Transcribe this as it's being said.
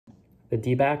The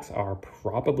D-backs are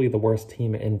probably the worst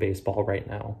team in baseball right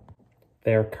now.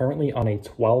 They're currently on a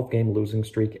 12-game losing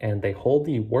streak, and they hold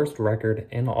the worst record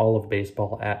in all of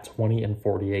baseball at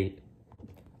 20-48.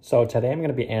 So today I'm going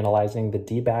to be analyzing the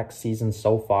D-backs season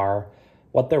so far,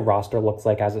 what their roster looks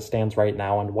like as it stands right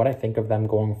now, and what I think of them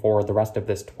going forward the rest of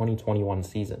this 2021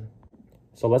 season.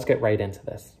 So let's get right into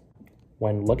this.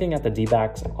 When looking at the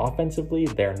D-backs offensively,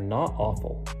 they're not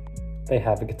awful. They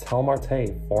have Ketel Marte,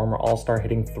 former All-Star,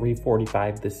 hitting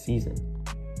 .345 this season.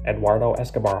 Eduardo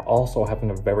Escobar also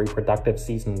having a very productive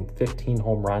season, 15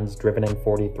 home runs, driven in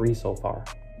 43 so far.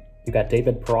 You got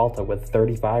David Peralta with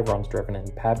 35 runs driven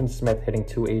in, Pavin Smith hitting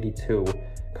 .282,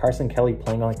 Carson Kelly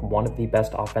playing like one of the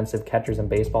best offensive catchers in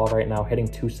baseball right now, hitting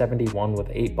 .271 with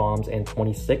 8 bombs and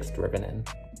 26 driven in.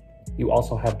 You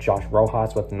also have Josh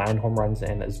Rojas with 9 home runs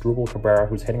and Asdrubal Cabrera,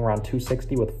 who's hitting around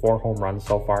 .260 with 4 home runs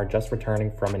so far, just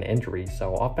returning from an injury,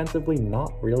 so offensively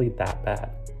not really that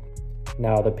bad.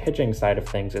 Now, the pitching side of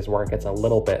things is where it gets a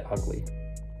little bit ugly.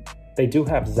 They do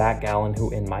have Zach Gallen,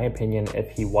 who in my opinion, if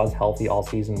he was healthy all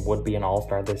season, would be an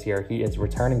all-star this year. He is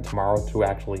returning tomorrow to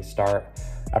actually start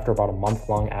after about a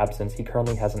month-long absence. He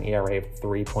currently has an ERA of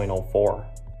 3.04.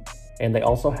 And they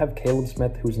also have Caleb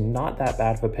Smith, who's not that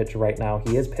bad of a pitcher right now.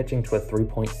 He is pitching to a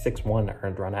 3.61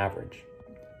 earned run average.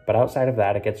 But outside of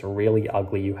that, it gets really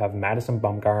ugly. You have Madison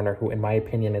Bumgarner, who in my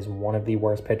opinion is one of the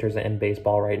worst pitchers in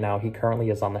baseball right now. He currently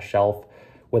is on the shelf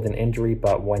with an injury,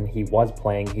 but when he was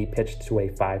playing, he pitched to a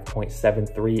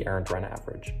 5.73 earned run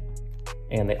average.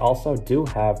 And they also do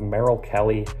have Merrill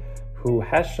Kelly, who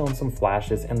has shown some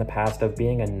flashes in the past of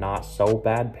being a not so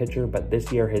bad pitcher, but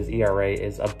this year his ERA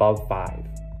is above 5.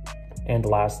 And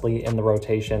lastly, in the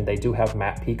rotation, they do have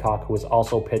Matt Peacock, who is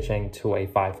also pitching to a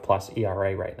 5+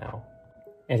 ERA right now.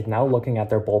 And now looking at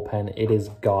their bullpen, it is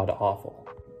god-awful.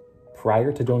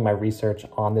 Prior to doing my research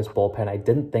on this bullpen, I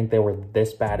didn't think they were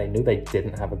this bad. I knew they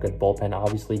didn't have a good bullpen,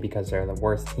 obviously, because they're the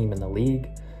worst team in the league,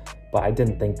 but I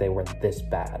didn't think they were this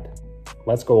bad.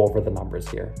 Let's go over the numbers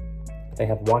here. They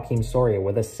have Joakim Soria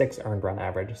with a 6 earned run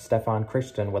average, Stefan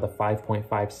Christian with a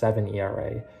 5.57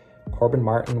 ERA, Corbin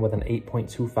Martin with an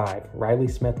 8.25, Riley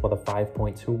Smith with a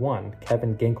 5.21,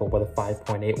 Kevin Ginkel with a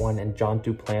 5.81, and John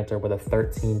Duplanter with a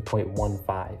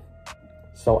 13.15.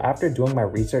 So after doing my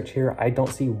research here, I don't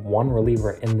see one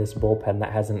reliever in this bullpen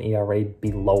that has an ERA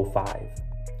below 5.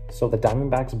 So the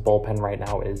Diamondbacks bullpen right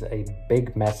now is a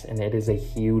big mess, and it is a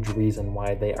huge reason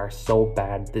why they are so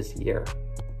bad this year.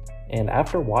 And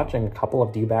after watching a couple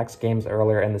of D-backs games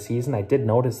earlier in the season, I did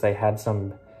notice they had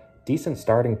some decent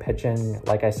starting pitching,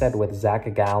 like I said, with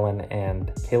Zach Gallen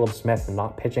and Caleb Smith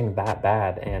not pitching that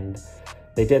bad. And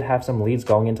they did have some leads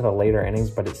going into the later innings,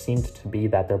 but it seemed to be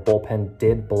that their bullpen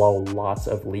did blow lots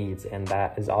of leads. And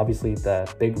that is obviously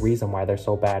the big reason why they're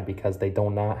so bad, because they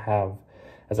do not have,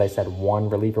 as I said, one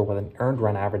reliever with an earned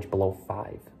run average below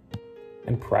 5.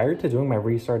 And prior to doing my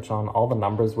research on all the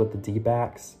numbers with the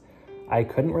D-backs, I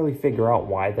couldn't really figure out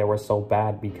why they were so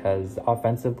bad, because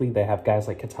offensively they have guys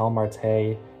like Ketel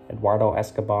Marte, Eduardo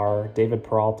Escobar, David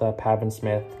Peralta, Pavin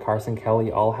Smith, Carson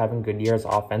Kelly, all having good years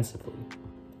offensively.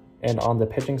 And on the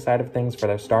pitching side of things, for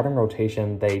their starting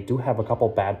rotation, they do have a couple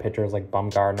bad pitchers like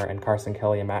Bumgarner and Carson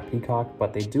Kelly and Matt Peacock,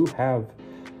 but they do have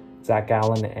Zach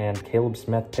Gallen and Caleb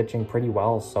Smith pitching pretty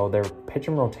well, so their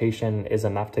pitching rotation is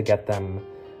enough to get them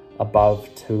above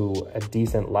to a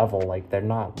decent level. Like, they're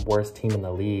not worst team in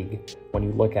the league when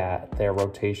you look at their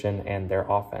rotation and their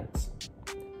offense.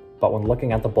 But when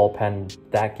looking at the bullpen,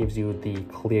 that gives you the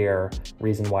clear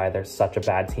reason why they're such a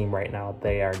bad team right now.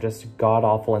 They are just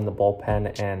god-awful in the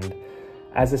bullpen, and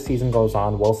as the season goes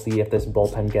on, we'll see if this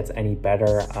bullpen gets any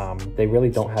better. They really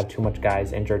don't have too much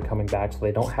guys injured coming back, so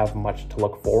they don't have much to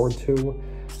look forward to.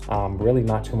 Really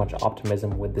not too much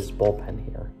optimism with this bullpen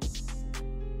here.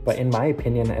 But in my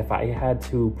opinion, if I had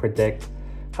to predict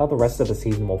how the rest of the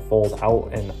season will fold out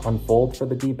and unfold for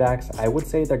the D-backs, I would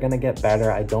say they're going to get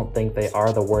better. I don't think they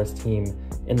are the worst team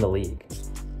in the league.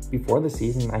 Before the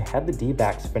season, I had the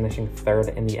D-backs finishing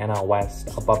 3rd in the NL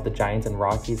West above the Giants and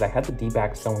Rockies. I had the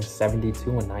D-backs going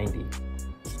 72-90.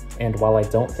 And while I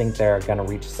don't think they're going to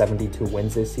reach 72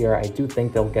 wins this year, I do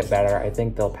think they'll get better. I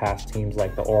think they'll pass teams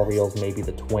like the Orioles, maybe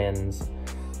the Twins,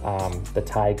 the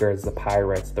Tigers, the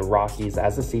Pirates, the Rockies.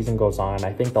 As the season goes on,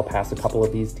 I think they'll pass a couple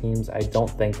of these teams. I don't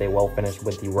think they will finish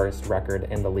with the worst record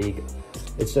in the league.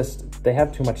 It's just they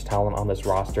have too much talent on this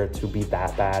roster to be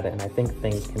that bad, and I think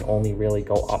things can only really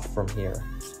go up from here.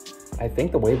 I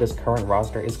think the way this current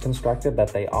roster is constructed,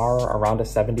 that they are around a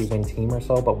 70-win team or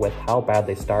so, but with how bad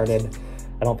they started,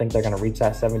 I don't think they're going to reach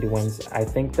that 70 wins. I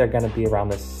think they're going to be around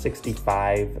the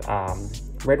 65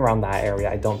 right around that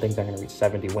area. I don't think they're going to reach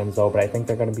 70 wins though, but I think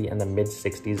they're going to be in the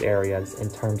mid-60s areas in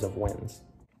terms of wins.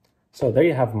 So there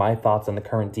you have my thoughts on the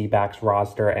current D-backs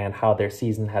roster and how their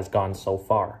season has gone so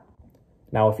far.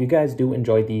 Now, if you guys do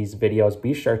enjoy these videos,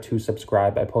 be sure to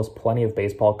subscribe. I post plenty of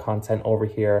baseball content over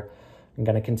here. I'm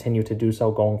going to continue to do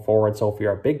so going forward. So if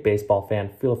you're a big baseball fan,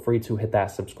 feel free to hit that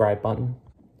subscribe button.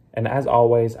 And as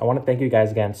always, I want to thank you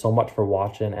guys again so much for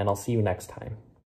watching, and I'll see you next time.